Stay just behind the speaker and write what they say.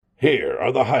Here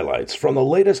are the highlights from the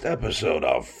latest episode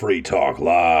of Free Talk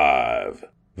Live.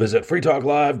 Visit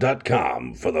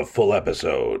freetalklive.com for the full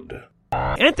episode.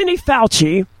 Anthony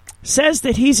Fauci says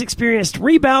that he's experienced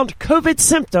rebound COVID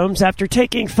symptoms after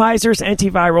taking Pfizer's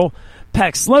antiviral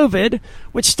Paxlovid,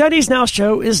 which studies now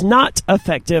show is not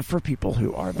effective for people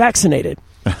who are vaccinated.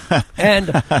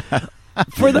 And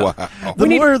for the wow.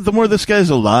 The more this guy's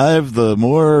alive, the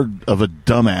more of a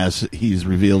dumbass he's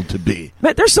revealed to be.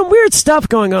 But there's some weird stuff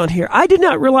going on here. I did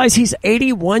not realize he's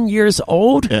 81 years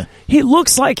old. Yeah. He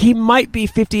looks like he might be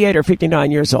 58 or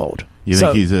 59 years old. You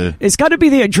think he's a... It's got to be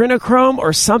the adrenochrome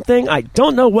or something. I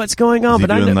don't know what's going on. Is he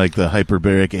but doing like the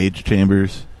hyperbaric age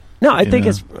chambers? No, I think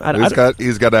it's...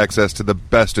 He's got access to the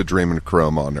best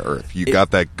adrenochrome on Earth. You got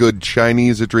that good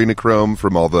Chinese adrenochrome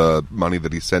from all the money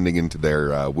that he's sending into their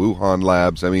Wuhan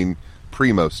labs. I mean,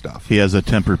 primo stuff. He has a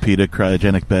Tempur-Pedic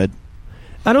cryogenic bed.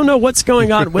 I don't know what's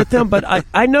going on with them, but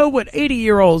I know what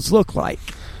 80-year-olds look like.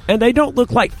 And they don't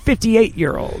look like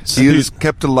 58-year-olds. He is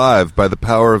kept alive by the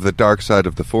power of the dark side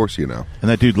of the Force, you know.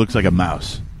 And that dude looks like a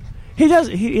mouse. He does.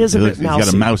 He is a bit mousy. He's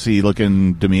got a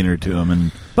mousy-looking demeanor to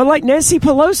him. But like Nancy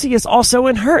Pelosi is also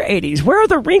in her 80s. Where are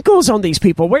the wrinkles on these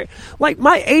people? Where, like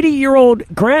my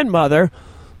 80-year-old grandmother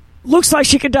looks like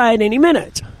she could die at any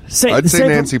minute. I'd say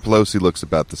Nancy Pelosi looks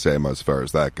about the same as far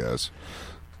as that goes.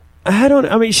 I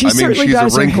mean, she's she's a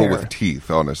wrinkle with teeth,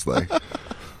 honestly.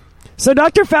 So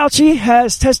Dr. Fauci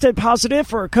has tested positive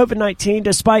for COVID-19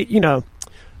 despite,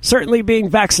 certainly being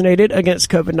vaccinated against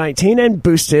COVID-19 and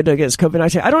boosted against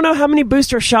COVID-19. I don't know how many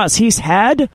booster shots he's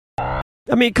had.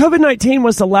 I mean, COVID-19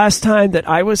 was the last time that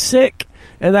I was sick,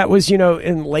 and that was,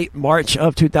 in late March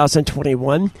of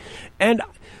 2021. And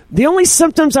the only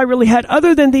symptoms I really had,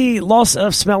 other than the loss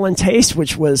of smell and taste,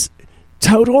 which was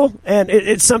total, and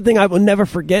it's something I will never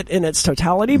forget in its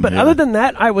totality. But other than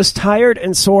that, I was tired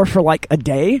and sore for like a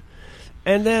day.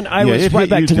 And then I was right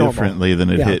back to normal. Differently than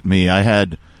it hit me. I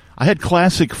had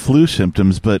classic flu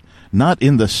symptoms, but not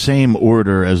in the same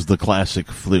order as the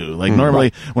classic flu. Like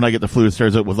normally when I get the flu, it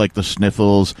starts out with like the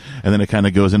sniffles, and then it kind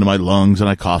of goes into my lungs, and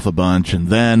I cough a bunch, and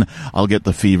then I'll get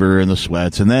the fever and the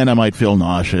sweats, and then I might feel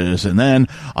nauseous, and then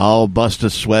I'll bust a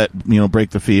sweat, break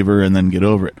the fever, and then get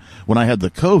over it. When I had the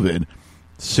COVID,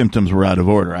 symptoms were out of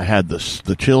order. I had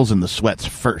the chills and the sweats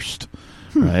first.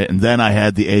 Right, and then I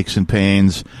had the aches and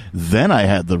pains. Then I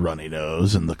had the runny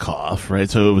nose and the cough. Right,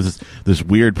 so it was this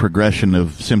weird progression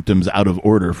of symptoms out of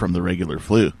order from the regular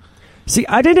flu. See,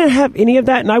 I didn't have any of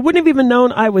that, and I wouldn't have even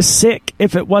known I was sick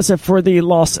if it wasn't for the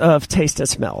loss of taste and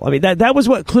smell. I mean, that was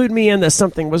what clued me in that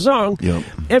something was wrong. Yep.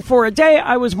 And for a day,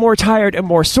 I was more tired and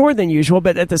more sore than usual,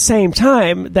 but at the same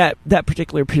time, that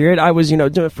particular period, I was,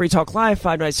 doing Free Talk Live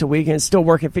 5 nights a week and still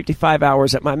working 55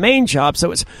 hours at my main job,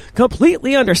 so it's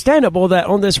completely understandable that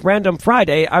on this random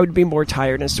Friday, I would be more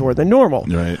tired and sore than normal.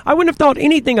 Right. I wouldn't have thought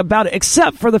anything about it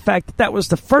except for the fact that was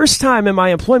the first time in my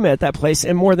employment at that place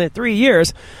in more than 3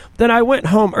 years that I went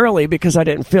home early because I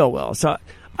didn't feel well. So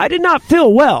I did not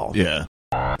feel well. Yeah.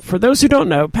 For those who don't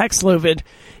know, Paxlovid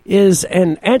is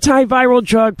an antiviral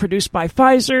drug produced by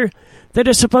Pfizer that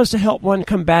is supposed to help one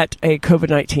combat a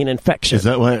COVID-19 infection. Is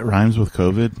that why it rhymes with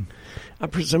COVID? I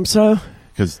presume so.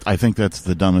 Because I think that's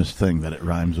the dumbest thing, that it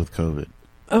rhymes with COVID.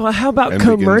 Oh, well, how about And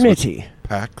Comirnaty?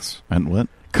 Pax. And what?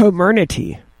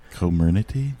 Comirnaty.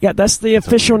 Comirnaty? Yeah, that's the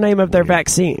official name of their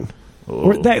vaccine.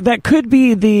 Oh. Or that could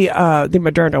be the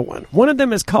Moderna one. One of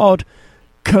them is called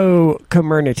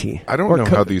Comirnaty. I don't know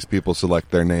how these people select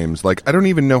their names. Like, I don't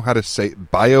even know how to say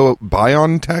BioNTech.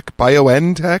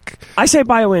 I say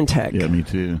BioNTech. Yeah, me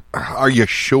too. Are you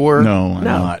sure? No, I'm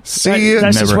not. See,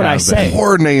 that's just what I say.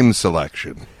 Poor name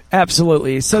selection.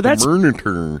 Absolutely. So that's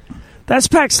Comirnaty. That's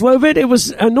Paxlovid. It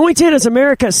was anointed as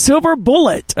America's silver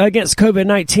bullet against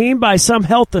COVID-19 by some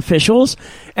health officials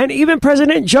and even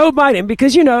President Joe Biden,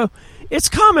 because, it's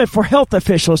common for health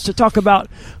officials to talk about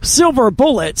silver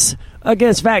bullets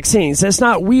against vaccines. That's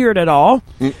not weird at all.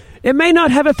 It may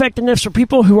not have effectiveness for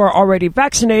people who are already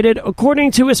vaccinated,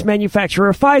 according to its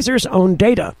manufacturer Pfizer's own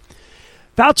data.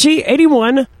 Fauci,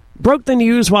 81, broke the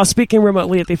news while speaking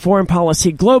remotely at the Foreign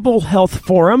Policy Global Health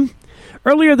Forum.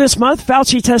 Earlier this month,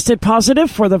 Fauci tested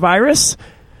positive for the virus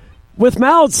with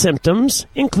mild symptoms,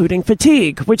 including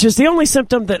fatigue, which is the only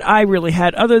symptom that I really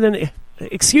had other than,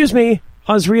 excuse me,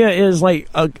 Azria is like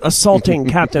assaulting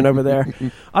Captain over there.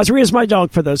 Azria is my dog,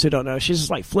 for those who don't know. She's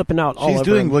just like flipping out all over She's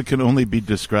doing him. what can only be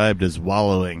described as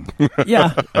wallowing.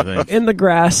 Yeah, I think. in the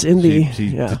grass, She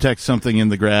detects something in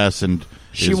the grass and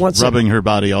she is wants rubbing her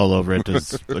body all over it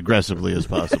as aggressively as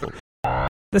possible.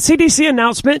 The CDC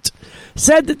announcement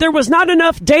said that there was not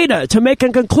enough data to make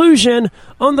a conclusion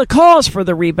on the cause for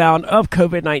the rebound of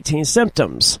COVID-19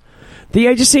 symptoms. The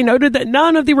agency noted that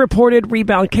none of the reported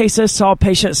rebound cases saw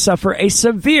patients suffer a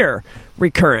severe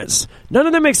recurrence. None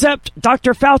of them except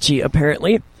Dr. Fauci,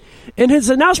 apparently. In his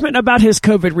announcement about his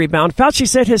COVID rebound, Fauci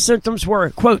said his symptoms were,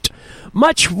 quote,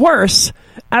 much worse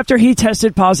after he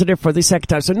tested positive for the second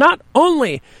time. So not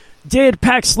only did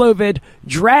Paxlovid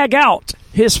drag out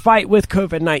his fight with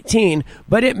COVID-19,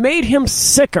 but it made him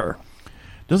sicker.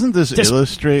 Doesn't this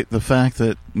illustrate the fact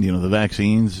that, the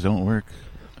vaccines don't work?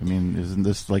 I mean, isn't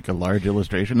this like a large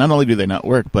illustration? Not only do they not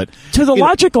work, but to the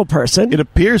logical person, it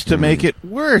appears to make it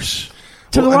worse.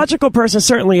 To the logical person,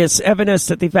 certainly it's evidence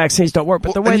that the vaccines don't work.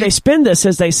 But the way they spin this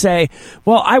is they say,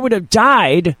 well, I would have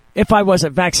died if I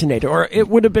wasn't vaccinated, or it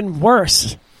would have been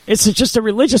worse. It's just a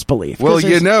religious belief. Well,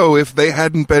 if they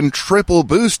hadn't been triple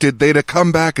boosted, they'd have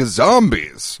come back as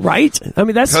zombies. Right? I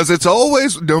mean, that's... Because it's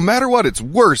always, no matter what, it's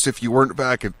worse if you weren't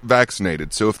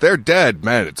vaccinated. So if they're dead,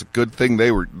 man, it's a good thing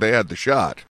they had the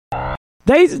shot.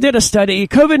 They did a study,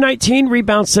 COVID-19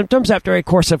 rebound symptoms after a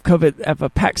course of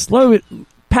Paxlovid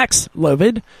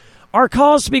are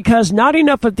caused because not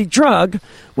enough of the drug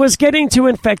was getting to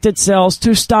infected cells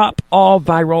to stop all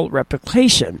viral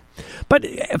replication. But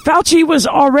Fauci was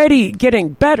already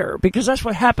getting better, because that's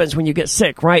what happens when you get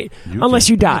sick, right? Unless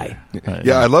you die.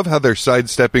 Yeah, I love how they're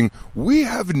sidestepping. We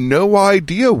have no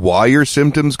idea why your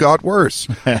symptoms got worse.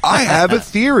 I have a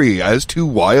theory as to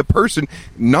why a person,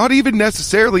 not even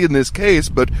necessarily in this case,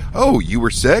 but, you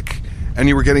were sick and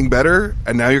you were getting better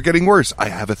and now you're getting worse. I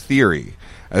have a theory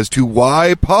as to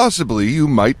why possibly you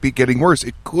might be getting worse.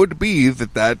 It could be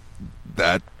that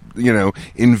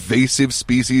invasive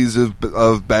species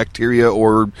of bacteria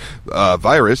or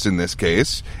virus in this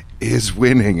case is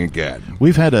winning again.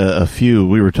 We've had a few,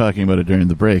 we were talking about it during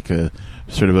the break,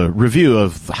 sort of a review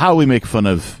of how we make fun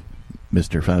of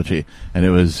Mr. Fauci. And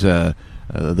it was the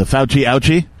Fauci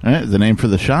Ouchie, right? The name for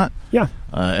the shot. Yeah.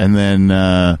 And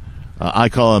then... I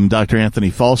call him Dr. Anthony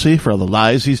Falsey for all the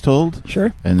lies he's told.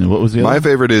 Sure. And what was the other My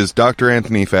favorite is Dr.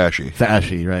 Anthony Fasci.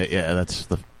 Fasci, right. Yeah, that's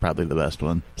probably the best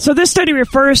one. So this study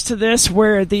refers to this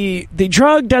where the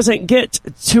drug doesn't get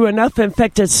to enough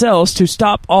infected cells to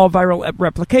stop all viral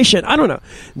replication. I don't know.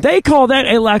 They call that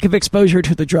a lack of exposure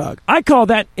to the drug. I call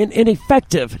that an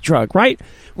ineffective drug, right?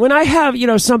 When I have,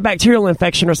 some bacterial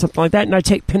infection or something like that and I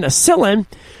take penicillin,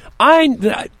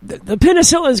 the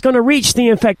penicillin is going to reach the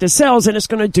infected cells and it's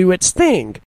going to do its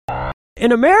thing.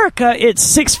 In America, it's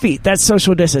 6 feet. That's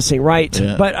social distancing, right?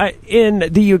 Yeah. But in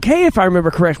the UK, if I remember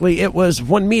correctly, it was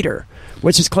 1 meter,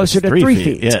 which is closer to 3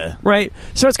 feet. Yeah. Right?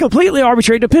 So it's completely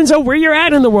arbitrary. Depends on where you're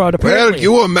at in the world, apparently. Well,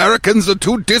 you Americans are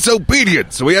too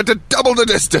disobedient, so we had to double the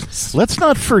distance. Let's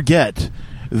not forget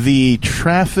the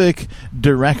traffic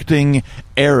directing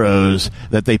arrows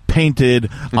that they painted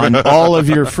on all of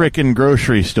your frickin'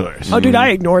 grocery stores. Oh, dude,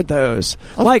 I ignored those.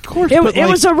 Of course, it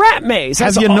was a rat maze.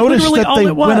 Have you noticed that they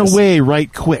went away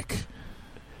right quick?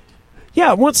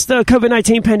 Yeah, once the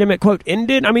COVID-19 pandemic, quote,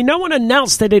 ended, I mean, no one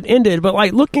announced that it ended, but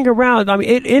looking around, I mean,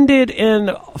 it ended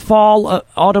in fall,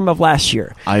 autumn of last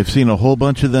year. I've seen a whole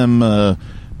bunch of them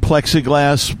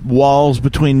plexiglass walls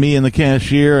between me and the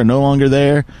cashier are no longer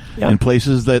there. Yeah. And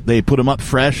places that they put them up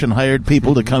fresh and hired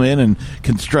people to come in and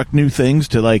construct new things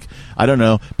to, I don't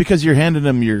know, because you're handing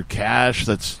them your cash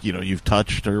that's, you've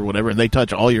touched or whatever, and they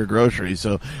touch all your groceries.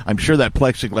 So I'm sure that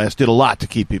plexiglass did a lot to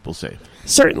keep people safe.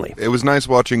 Certainly. It was nice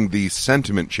watching the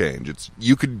sentiment change.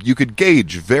 You could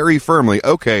gauge very firmly,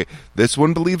 okay, this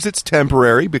one believes it's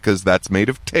temporary because that's made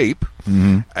of tape,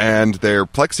 and their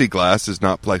plexiglass is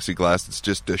not plexiglass, it's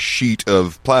just a sheet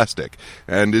of plastic.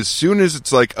 And as soon as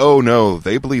it's like, oh no,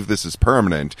 they believe this is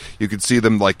permanent, you could see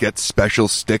them get special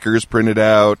stickers printed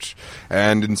out,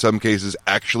 and in some cases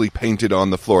actually painted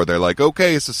on the floor. They're like,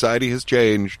 okay, society has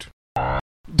changed.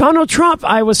 Donald Trump,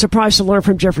 I was surprised to learn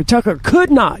from Jeffrey Tucker,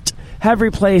 could not have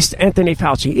replaced Anthony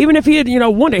Fauci. Even if he had,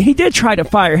 wanted, he did try to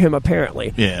fire him,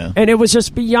 apparently. Yeah. And it was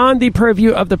just beyond the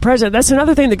purview of the president. That's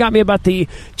another thing that got me about the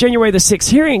January the 6th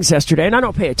hearings yesterday, and I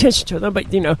don't pay attention to them, but,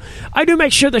 I do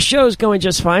make sure the show's going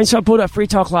just fine, so I pulled up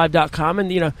freetalklive.com,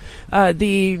 and,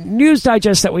 the news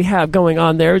digest that we have going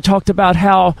on there talked about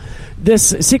how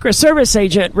this Secret Service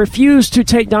agent refused to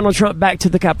take Donald Trump back to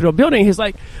the Capitol building. He's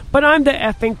like, but I'm the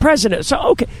effing president. So,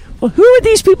 okay, well, who are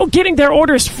these people getting their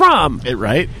orders from?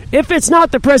 Right. If it's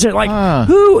not the president,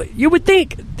 who you would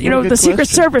think, the Secret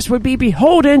Service would be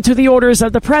beholden to the orders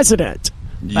of the president.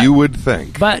 You would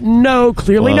think. But no,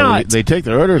 clearly not. They take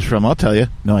their orders from, I'll tell you.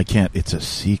 No, I can't. It's a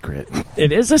secret.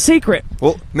 It is a secret.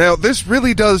 Well, now, this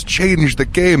really does change the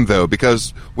game, though,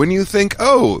 because when you think,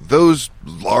 those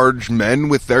large men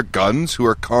with their guns who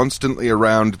are constantly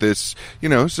around this,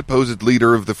 supposed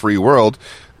leader of the free world,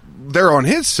 they're on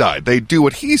his side. They do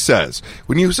what he says.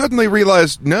 When you suddenly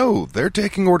realize, no, they're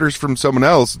taking orders from someone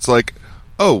else, it's like,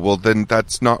 oh, well, then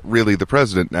that's not really the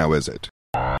president now, is it?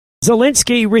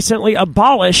 Zelensky recently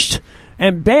abolished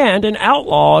and banned and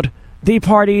outlawed the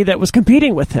party that was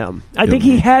competing with him. I think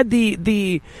he had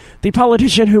the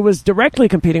politician who was directly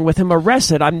competing with him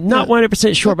arrested. I'm not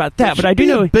 100% sure about that, but I do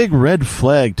know a big red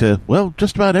flag to, well,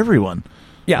 just about everyone.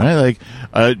 Yeah. Right?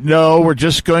 Like, no, we're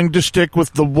just going to stick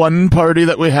with the one party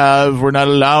that we have. We're not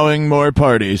allowing more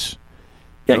parties.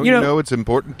 Yeah, Don't you know it's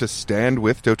important to stand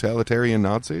with totalitarian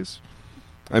Nazis?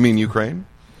 I mean, Ukraine?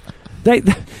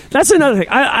 That's another thing.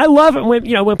 I love it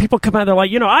when people come out, they're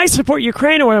like, I support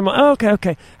Ukraine, or I'm like, oh,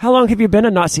 okay. How long have you been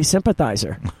a Nazi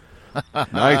sympathizer?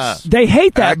 Nice. They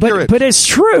hate that, but it's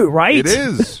true, right? It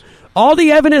is. All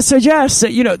the evidence suggests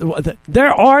that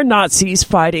there are Nazis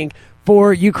fighting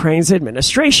for Ukraine's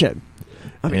administration.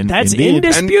 I mean, that's indeed.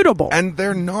 indisputable. And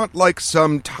they're not like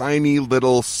some tiny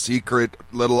little secret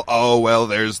little, oh, well,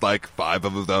 there's like 5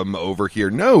 of them over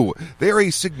here. No, they're a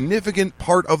significant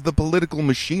part of the political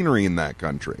machinery in that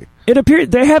country. It appears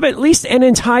they have at least an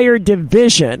entire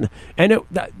division, and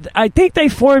I think they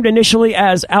formed initially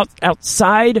as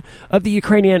outside of the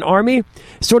Ukrainian army,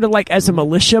 sort of like as a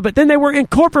militia, but then they were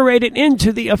incorporated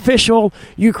into the official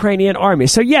Ukrainian army.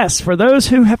 So yes, for those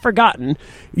who have forgotten,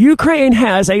 Ukraine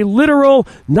has a literal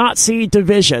Nazi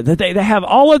division. They have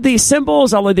all of these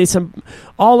symbols, all of the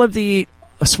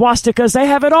swastikas. They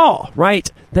have it all, right?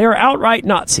 They are outright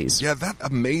Nazis. Yeah, that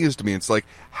amazed me. It's like,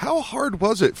 how hard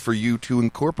was it for you to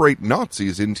incorporate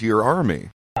Nazis into your army?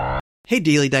 Hey,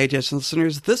 Daily Digest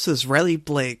listeners, this is Riley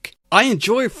Blake. I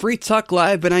enjoy Free Talk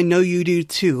Live, and I know you do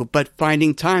too, but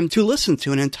finding time to listen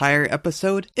to an entire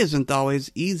episode isn't always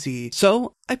easy.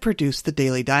 So, I produce the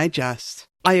Daily Digest.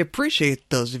 I appreciate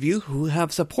those of you who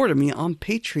have supported me on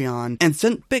Patreon and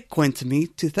sent Bitcoin to me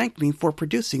to thank me for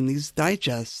producing these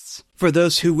digests. For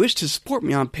those who wish to support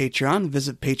me on Patreon,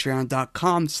 visit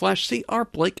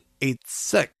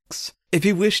patreon.com/crblake86. If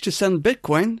you wish to send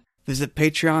Bitcoin, visit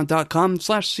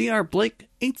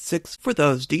patreon.com/crblake86 for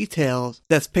those details.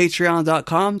 That's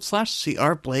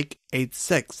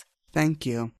patreon.com/crblake86. Thank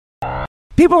you.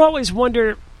 People always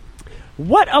wonder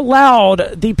what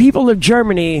caused the people of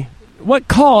Germany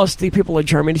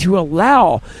to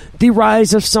allow the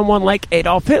rise of someone like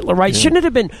Adolf Hitler, right? Yeah. Shouldn't it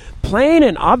have been plain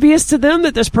and obvious to them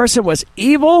that this person was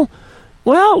evil?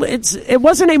 Well, it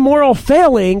wasn't a moral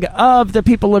failing of the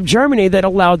people of Germany that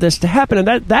allowed this to happen, and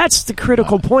that's the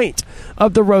critical point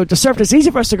of the road to serfdom. It's easy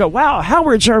for us to go, wow, how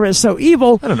were Germans so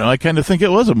evil? I don't know. I kind of think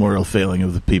it was a moral failing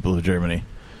of the people of Germany.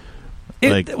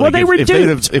 They were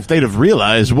duped. If they'd have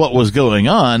realized what was going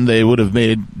on, they would have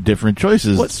made different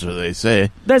choices, so they say.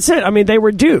 That's it. I mean, they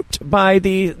were duped by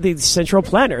the central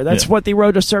planner. That's what the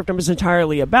road to serfdom is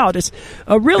entirely about. It's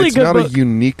a really good book. It's not a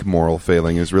unique moral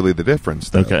failing is really the difference,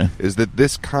 though. Okay. Is that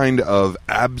this kind of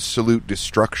absolute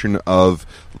destruction of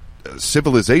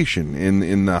civilization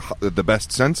in the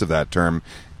best sense of that term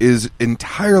is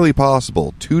entirely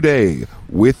possible today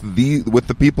with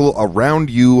the people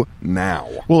around you now.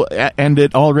 Well, and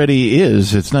it already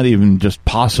is. It's not even just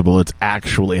possible. It's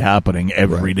actually happening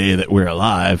every day that we're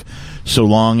alive, so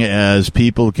long as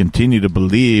people continue to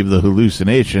believe the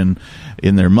hallucination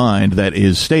in their mind that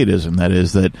is statism. That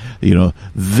is that,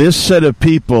 this set of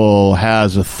people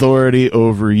has authority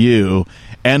over you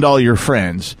and all your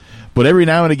friends. But every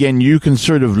now and again, you can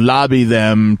sort of lobby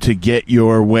them to get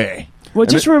your way. Well,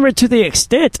 just remember, to the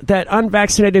extent that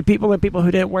unvaccinated people and people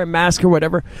who didn't wear masks or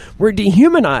whatever were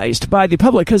dehumanized by the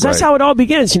public, because that's how it all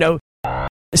begins.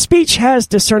 Speech has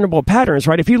discernible patterns,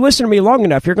 right? If you listen to me long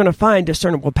enough, you're going to find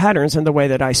discernible patterns in the way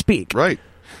that I speak. Right.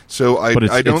 So I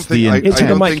don't think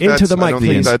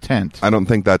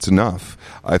that's enough.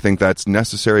 I think that's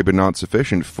necessary but not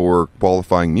sufficient for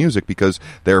qualifying music, because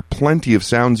there are plenty of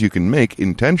sounds you can make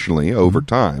intentionally over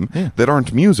time that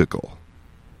aren't musical.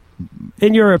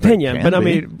 In your opinion, but I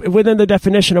mean, within the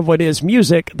definition of what is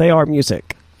music, they are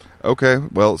music. Okay,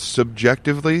 well,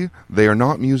 subjectively, they are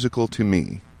not musical to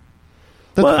me.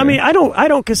 That's fair. I mean, I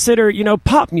don't consider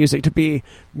pop music to be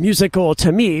musical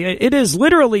to me. It is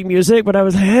literally music, but I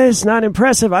was it's not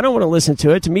impressive. I don't want to listen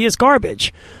to it. To me, it's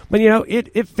garbage. But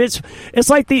it fits. It's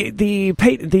like the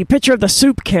picture of the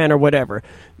soup can or whatever.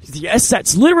 Yes,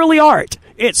 that's literally art.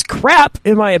 It's crap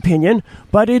in my opinion,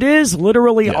 but it is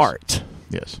literally art.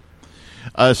 Yes.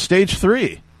 Stage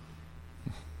 3.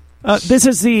 This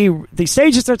is the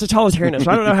stages of totalitarianism.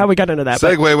 I don't know how we got into that.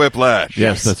 Segway whiplash.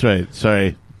 Yes, that's right.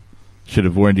 Sorry. Should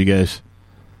have warned you guys.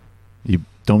 You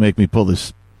don't make me pull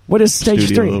this. What is stage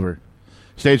 3? Over.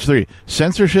 Stage 3: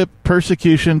 censorship,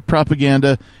 persecution,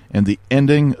 propaganda, and the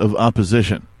ending of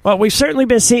opposition. Well, we've certainly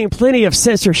been seeing plenty of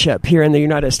censorship here in the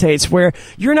United States where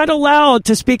you're not allowed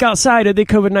to speak outside of the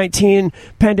COVID-19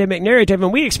 pandemic narrative.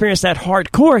 And we experienced that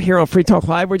hardcore here on Free Talk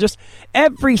Live where just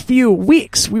every few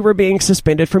weeks we were being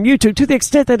suspended from YouTube to the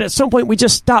extent that at some point we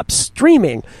just stopped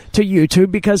streaming to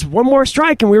YouTube because one more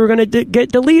strike and we were going to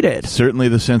get deleted. Certainly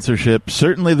the censorship,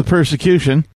 certainly the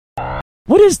persecution.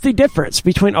 What is the difference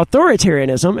between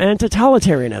authoritarianism and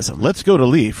totalitarianism? Let's go to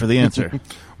Lee for the answer.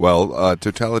 Well,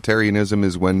 totalitarianism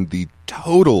is when the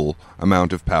total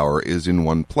amount of power is in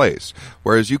one place,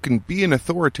 whereas you can be an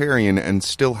authoritarian and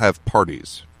still have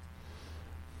parties.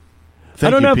 I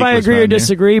don't know if I agree or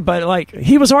disagree, but like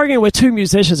he was arguing with two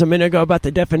musicians a minute ago about the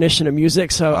definition of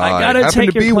music, so I gotta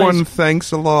take your claim. one.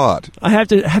 Thanks a lot. I have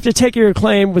to take your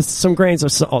claim with some grains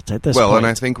of salt at this point. Well, and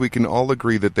I think we can all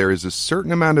agree that there is a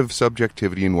certain amount of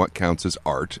subjectivity in what counts as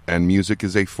art, and music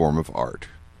is a form of art.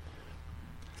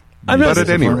 I mean, but at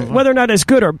any rate, whether or not it's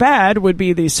good or bad would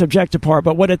be the subjective part,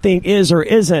 but what a thing is or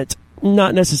isn't.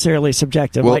 Not necessarily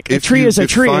subjective. Well, like a tree is a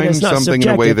tree, and it's not something subjective.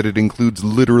 in a way that it includes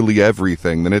literally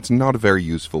everything, then it's not a very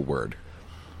useful word.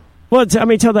 Well, I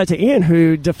mean, tell that to Ian,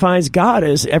 who defines God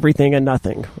as everything and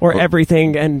nothing, or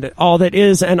everything and all that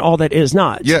is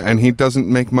not. Yeah, and he doesn't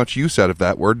make much use out of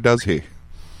that word, does he?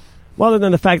 Well, other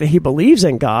than the fact that he believes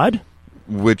in God.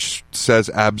 Which says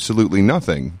absolutely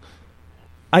nothing.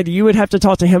 You would have to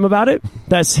talk to him about it.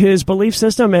 That's his belief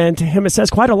system, and to him it says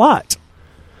quite a lot.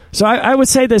 So I would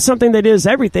say that something that is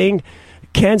everything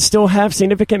can still have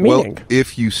significant meaning. Well,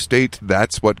 if you state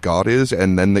that's what God is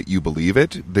and then that you believe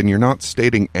it, then you're not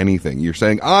stating anything. You're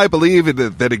saying, I believe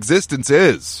that existence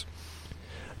is.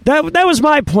 That was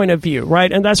my point of view, right?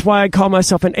 And that's why I call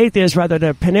myself an atheist rather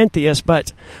than a panentheist.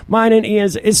 But mine and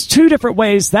Ian's is two different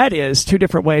ways. That is two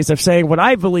different ways of saying what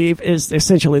I believe is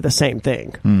essentially the same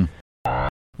thing.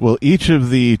 Well, each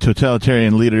of the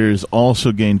totalitarian leaders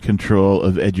also gained control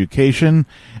of education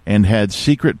and had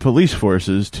secret police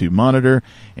forces to monitor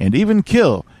and even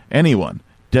kill anyone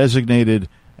designated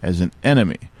as an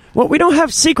enemy. Well, we don't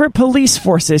have secret police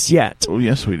forces yet. Oh,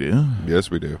 yes, we do. Yes,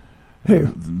 we do.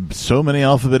 Who? So many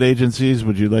alphabet agencies.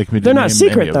 Would you like me to They're name not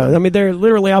secret, though. I mean, they're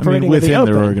literally operating within in the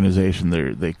their open. organization.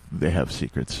 They have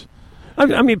secrets.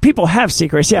 I mean, people have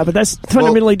secrets, yeah, but that's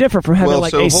fundamentally different from having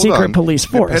a secret police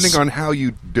force. Depending on how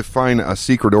you define a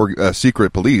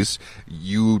secret police,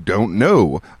 you don't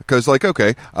know. Because, the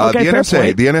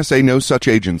NSA knows such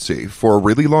agency for a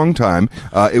really long time.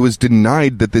 It was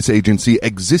denied that this agency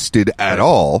existed at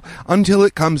all until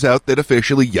it comes out that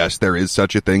officially, yes, there is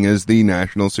such a thing as the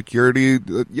National Security.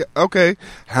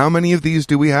 How many of these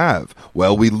do we have?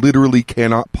 Well, we literally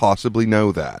cannot possibly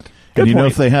know that. And you know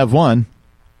if they have one.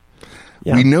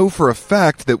 Yeah. We know for a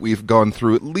fact that we've gone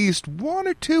through at least one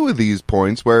or two of these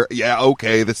points where,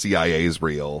 the CIA is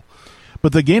real.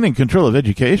 But the gaining control of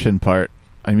education part,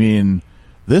 I mean,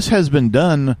 this has been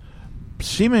done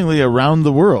seemingly around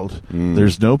the world.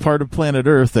 There's no part of planet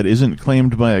Earth that isn't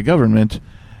claimed by a government,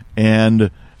 and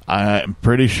I'm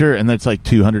pretty sure, and that's like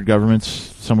 200 governments,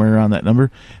 somewhere around that number,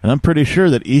 and I'm pretty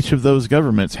sure that each of those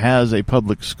governments has a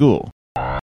public school.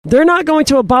 They're not going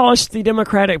to abolish the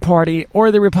Democratic Party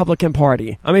or the Republican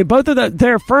Party. I mean, both of them,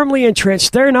 they're firmly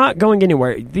entrenched. They're not going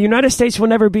anywhere. The United States will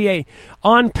never be a,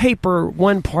 on paper,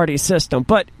 one-party system.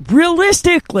 But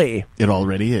realistically... It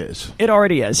already is. It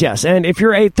already is, yes. And if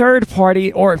you're a third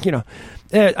party or,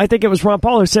 I think it was Ron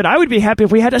Paul who said, I would be happy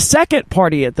if we had a second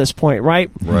party at this point,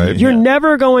 right? Right. You're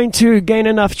never going to gain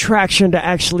enough traction to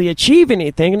actually achieve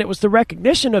anything. And it was the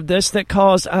recognition of this that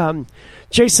caused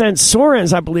Jason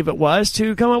Sorens, I believe it was,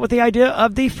 to come up with the idea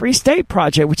of the Free State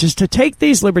Project, which is to take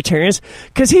these libertarians,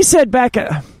 because he said back...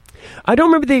 I don't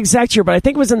remember the exact year, but I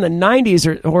think it was in the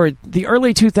 90s or the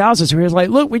early 2000s where he was like,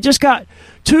 look, we just got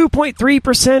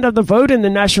 2.3% of the vote in the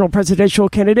national presidential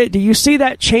candidate. Do you see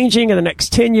that changing in the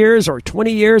next 10 years or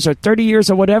 20 years or 30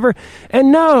 years or whatever?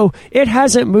 And no, it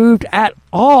hasn't moved at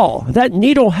all. That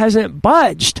needle hasn't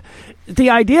budged. The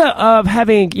idea of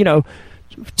having,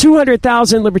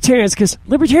 200,000 libertarians, because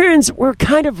libertarians were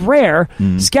kind of rare,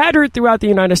 scattered throughout the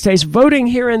United States, voting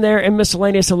here and there in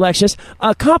miscellaneous elections,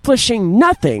 accomplishing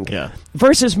nothing,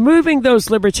 versus moving those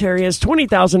libertarians,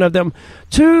 20,000 of them,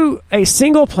 to a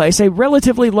single place, a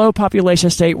relatively low population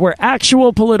state where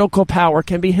actual political power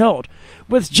can be held.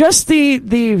 With just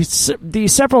the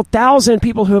several thousand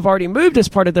people who have already moved as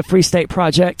part of the Free State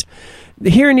Project,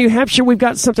 here in New Hampshire, we've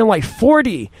got something like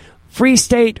 40 Free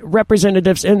State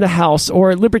representatives in the House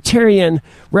or libertarian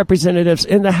representatives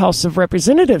in the House of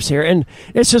Representatives here. And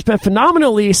it's just been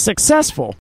phenomenally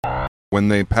successful. When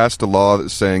they passed a law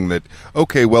saying that,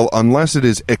 okay, well, unless it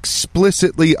is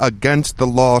explicitly against the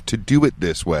law to do it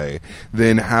this way,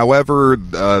 then however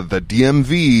the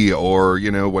DMV or,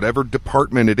 whatever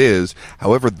department it is,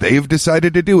 however they've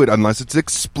decided to do it, unless it's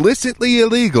explicitly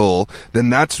illegal, then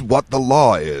that's what the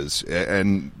law is.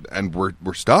 And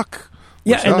we're stuck.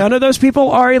 Yeah, and none of those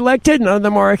people are elected. None of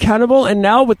them are accountable. And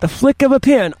now, with the flick of a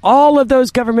pen, all of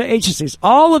those government agencies,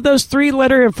 all of those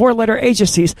 3-letter and 4-letter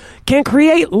agencies can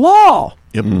create law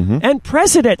and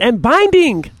precedent and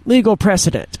binding legal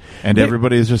precedent. And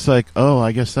everybody's just like, oh,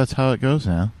 I guess that's how it goes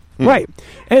now. Right.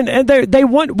 And they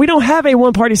want, we don't have a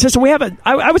one-party system. We have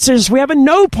I would suggest we have a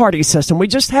no-party system. We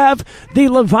just have the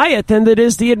Leviathan that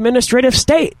is the administrative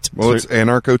state. Well, it's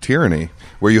anarcho-tyranny,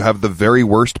 where you have the very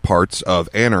worst parts of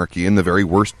anarchy and the very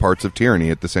worst parts of tyranny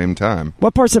at the same time.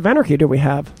 What parts of anarchy do we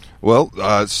have? Well,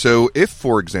 so if,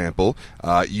 for example,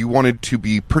 you wanted to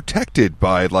be protected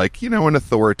by, an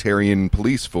authoritarian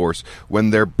police force when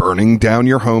they're burning down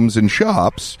your homes and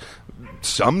shops,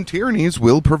 some tyrannies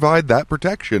will provide that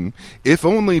protection, if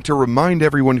only to remind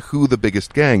everyone who the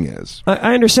biggest gang is.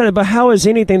 I understand it, but how is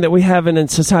anything that we have in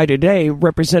society today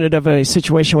representative of a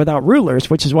situation without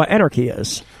rulers, which is what anarchy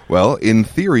is? Well, in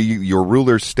theory, your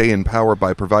rulers stay in power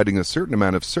by providing a certain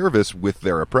amount of service with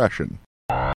their oppression.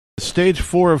 Stage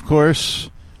 4, of course,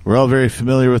 we're all very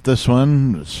familiar with this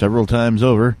one, several times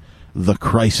over, the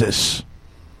crisis.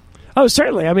 Oh,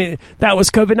 certainly. I mean, that was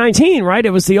COVID-19, right? It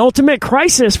was the ultimate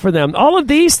crisis for them. All of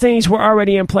these things were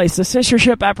already in place. The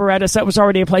censorship apparatus, that was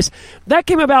already in place. That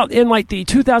came about in the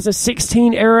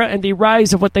 2016 era and the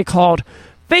rise of what they called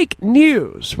fake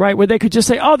news, right? Where they could just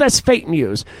say, oh, that's fake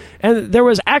news. And there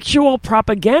was actual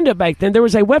propaganda back then. There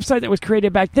was a website that was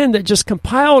created back then that just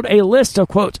compiled a list of,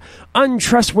 quote,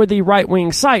 untrustworthy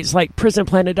right-wing sites like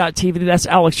prisonplanet.tv, that's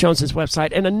Alex Jones's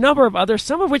website, and a number of others,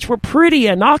 some of which were pretty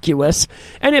innocuous.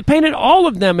 And it painted all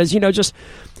of them as, just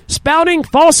spouting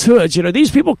falsehoods.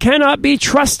 These people cannot be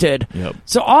trusted. Yep.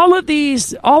 So all of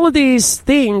these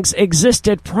things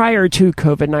existed prior to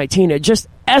COVID-19. It just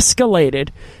escalated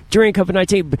during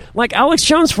COVID-19. Like Alex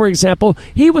Jones, for example,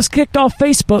 he was kicked off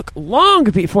Facebook long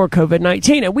before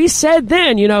COVID-19. And we said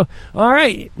then, all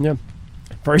right,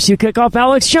 first you kick off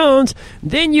Alex Jones,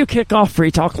 then you kick off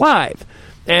Free Talk Live.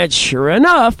 And sure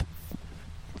enough,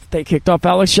 they kicked off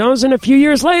Alex Jones, and a few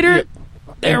years later,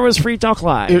 there was Free Talk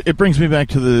Live. It brings me back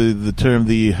to the term,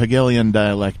 the Hegelian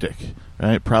dialectic,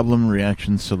 right? Problem,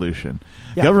 reaction, solution.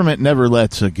 Yeah. Government never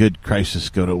lets a good crisis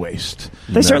go to waste.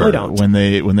 They certainly don't. When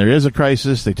there is a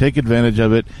crisis, they take advantage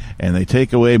of it, and they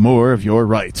take away more of your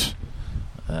rights.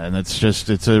 And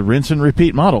it's a rinse and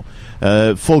repeat model.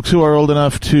 Folks who are old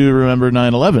enough to remember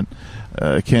 9/11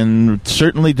 can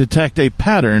certainly detect a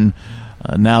pattern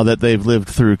now that they've lived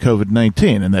through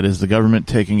COVID-19, and that is the government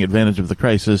taking advantage of the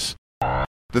crisis.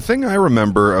 The thing I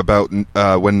remember about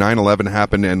when 9/11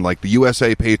 happened and the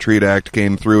USA Patriot Act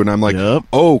came through, and I'm like,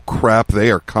 oh crap,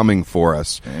 they are coming for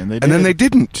us. And then they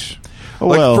didn't.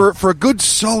 For a good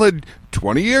solid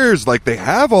 20 years, they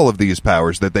have all of these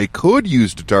powers that they could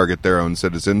use to target their own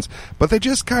citizens, but they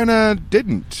just kind of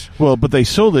didn't. Well, but they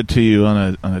sold it to you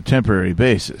on a temporary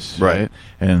basis, right?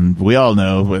 And we all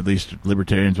know, at least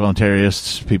libertarians,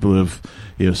 voluntarists, people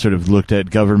who've sort of looked at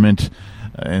government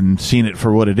and seen it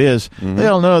for what it is, they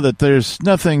all know that there's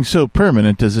nothing so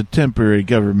permanent as a temporary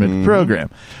government program.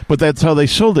 But that's how they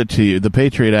sold it to you. The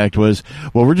Patriot Act was,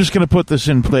 well, we're just going to put this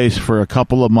in place for a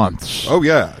couple of months. Oh,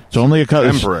 yeah. It's only a couple,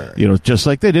 temporary. Just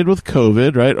like they did with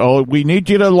COVID, right? Oh, we need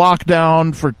you to lock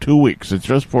down for 2 weeks. It's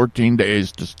just 14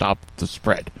 days to stop the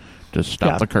spread. To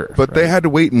stop the curve. But they had to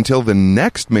wait until the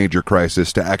next major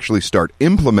crisis to actually start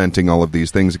implementing all of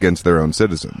these things against their own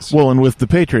citizens. Well, and with the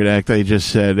Patriot Act, they just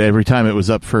said every time it was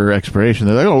up for expiration,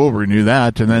 they're like, oh, we'll renew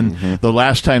that. And then the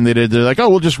last time they did, they're like, oh,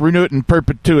 we'll just renew it in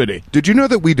perpetuity. Did you know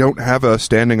that we don't have a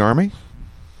standing army?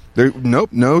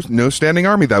 Nope, no standing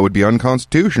army. That would be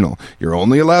unconstitutional. You're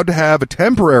only allowed to have a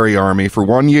temporary army for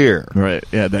 1 year. Right,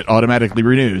 yeah, that automatically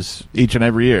renews each and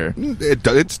every year.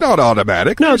 It's not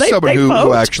automatic. No, There's someone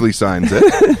who actually signs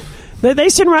it. They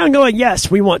sit around going, yes,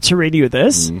 we want to renew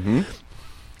this.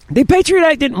 The Patriot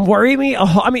Act didn't worry me.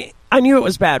 I mean, I knew it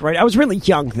was bad, right? I was really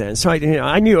young then, so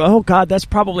I knew, oh, God, that's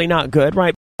probably not good,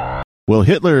 right? Well,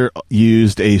 Hitler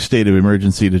used a state of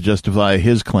emergency to justify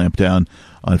his clampdown.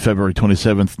 On February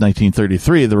 27th,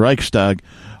 1933, the Reichstag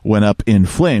went up in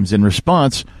flames. In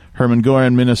response, Hermann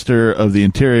Göring, Minister of the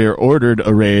Interior, ordered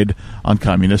a raid on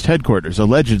communist headquarters,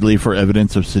 allegedly for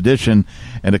evidence of sedition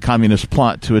and a communist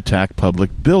plot to attack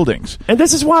public buildings. And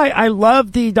this is why I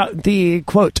love the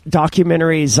quote,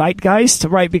 documentary Zeitgeist,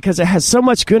 right? Because it has so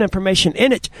much good information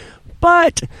in it.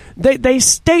 But they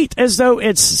state as though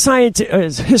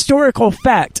it's historical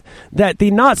fact that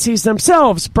the Nazis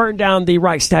themselves burned down the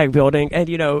Reichstag building, and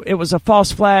it was a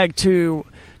false flag to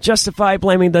justify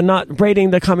blaming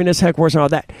raiding the communist headquarters and all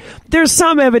that. There's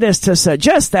some evidence to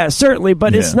suggest that, certainly,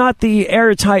 but it's not the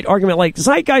airtight argument like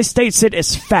Zeitgeist states it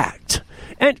as fact.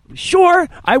 And sure,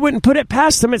 I wouldn't put it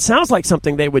past them. It sounds like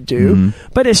something they would do,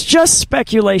 but it's just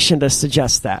speculation to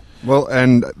suggest that. Well,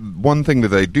 and one thing that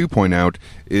they do point out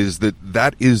is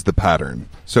that is the pattern.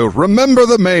 So remember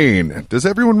the Maine. Does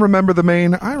everyone remember the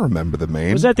Maine? I remember the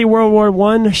Maine. Was that the World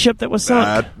War I ship that was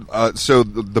sunk? So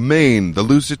the Maine, the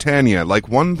Lusitania, like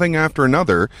one thing after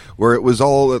another, where it was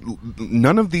all,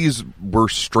 none of these were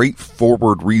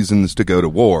straightforward reasons to go to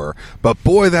war. But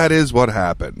boy, that is what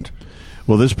happened.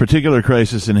 Well, this particular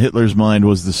crisis in Hitler's mind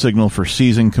was the signal for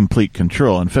seizing complete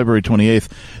control. On February 28th,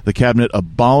 the cabinet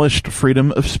abolished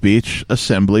freedom of speech,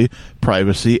 assembly,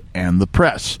 privacy, and the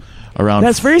press.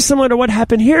 That's very similar to what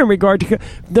happened here in regard to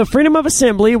the freedom of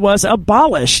assembly was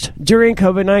abolished during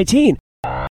COVID-19.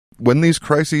 When these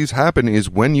crises happen is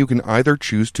when you can either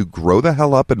choose to grow the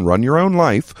hell up and run your own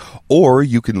life, or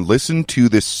you can listen to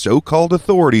this so-called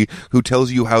authority who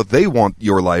tells you how they want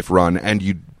your life run, and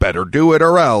you better do it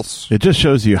or else. It just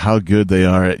shows you how good they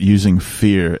are at using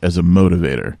fear as a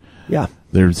motivator. Yeah.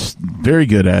 They're very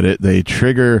good at it. They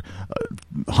trigger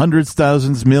hundreds,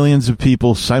 thousands, millions of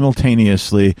people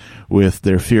simultaneously with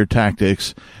their fear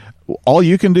tactics. All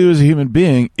you can do as a human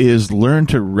being is learn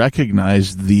to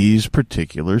recognize these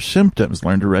particular symptoms,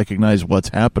 learn to recognize what's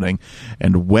happening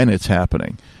and when it's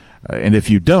happening. And if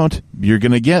you don't, you're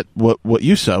going to get what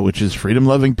you saw, which is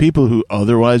freedom-loving people who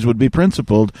otherwise would be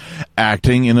principled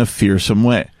acting in a fearsome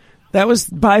way. That was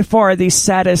by far the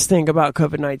saddest thing about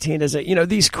COVID-19 is that,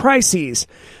 these crises,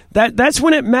 that's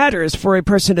when it matters for a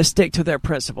person to stick to their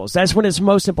principles. That's when it's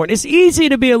most important. It's easy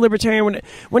to be a libertarian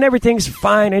when everything's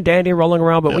fine and dandy rolling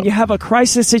around, but when you have a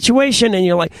crisis situation and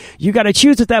you got to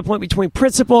choose at that point between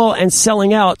principle and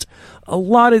selling out, a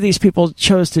lot of these people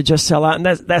chose to just sell out, and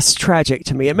that's tragic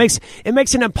to me. It makes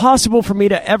it impossible for me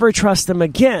to ever trust them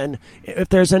again if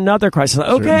there's another crisis.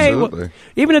 Okay, well,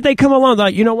 even if they come along,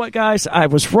 like, you know what, guys, I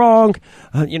was wrong.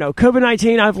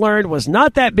 COVID-19, I've learned, was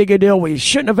not that big a deal. We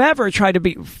shouldn't have ever tried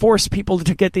to force people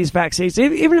to get these vaccines.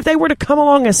 Even if they were to come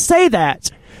along and say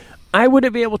that, I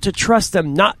wouldn't be able to trust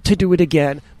them not to do it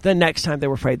again the next time they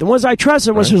were afraid. The ones I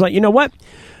trusted was like, you know what,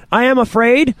 I am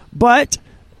afraid, but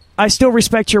I still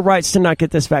respect your rights to not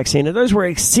get this vaccine. And those were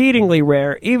exceedingly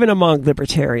rare, even among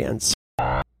libertarians.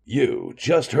 You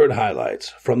just heard highlights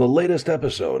from the latest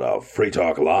episode of Free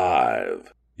Talk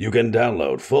Live. You can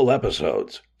download full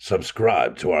episodes,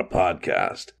 subscribe to our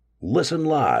podcast, listen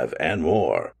live, and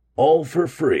more, all for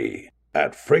free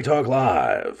at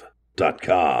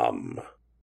freetalklive.com.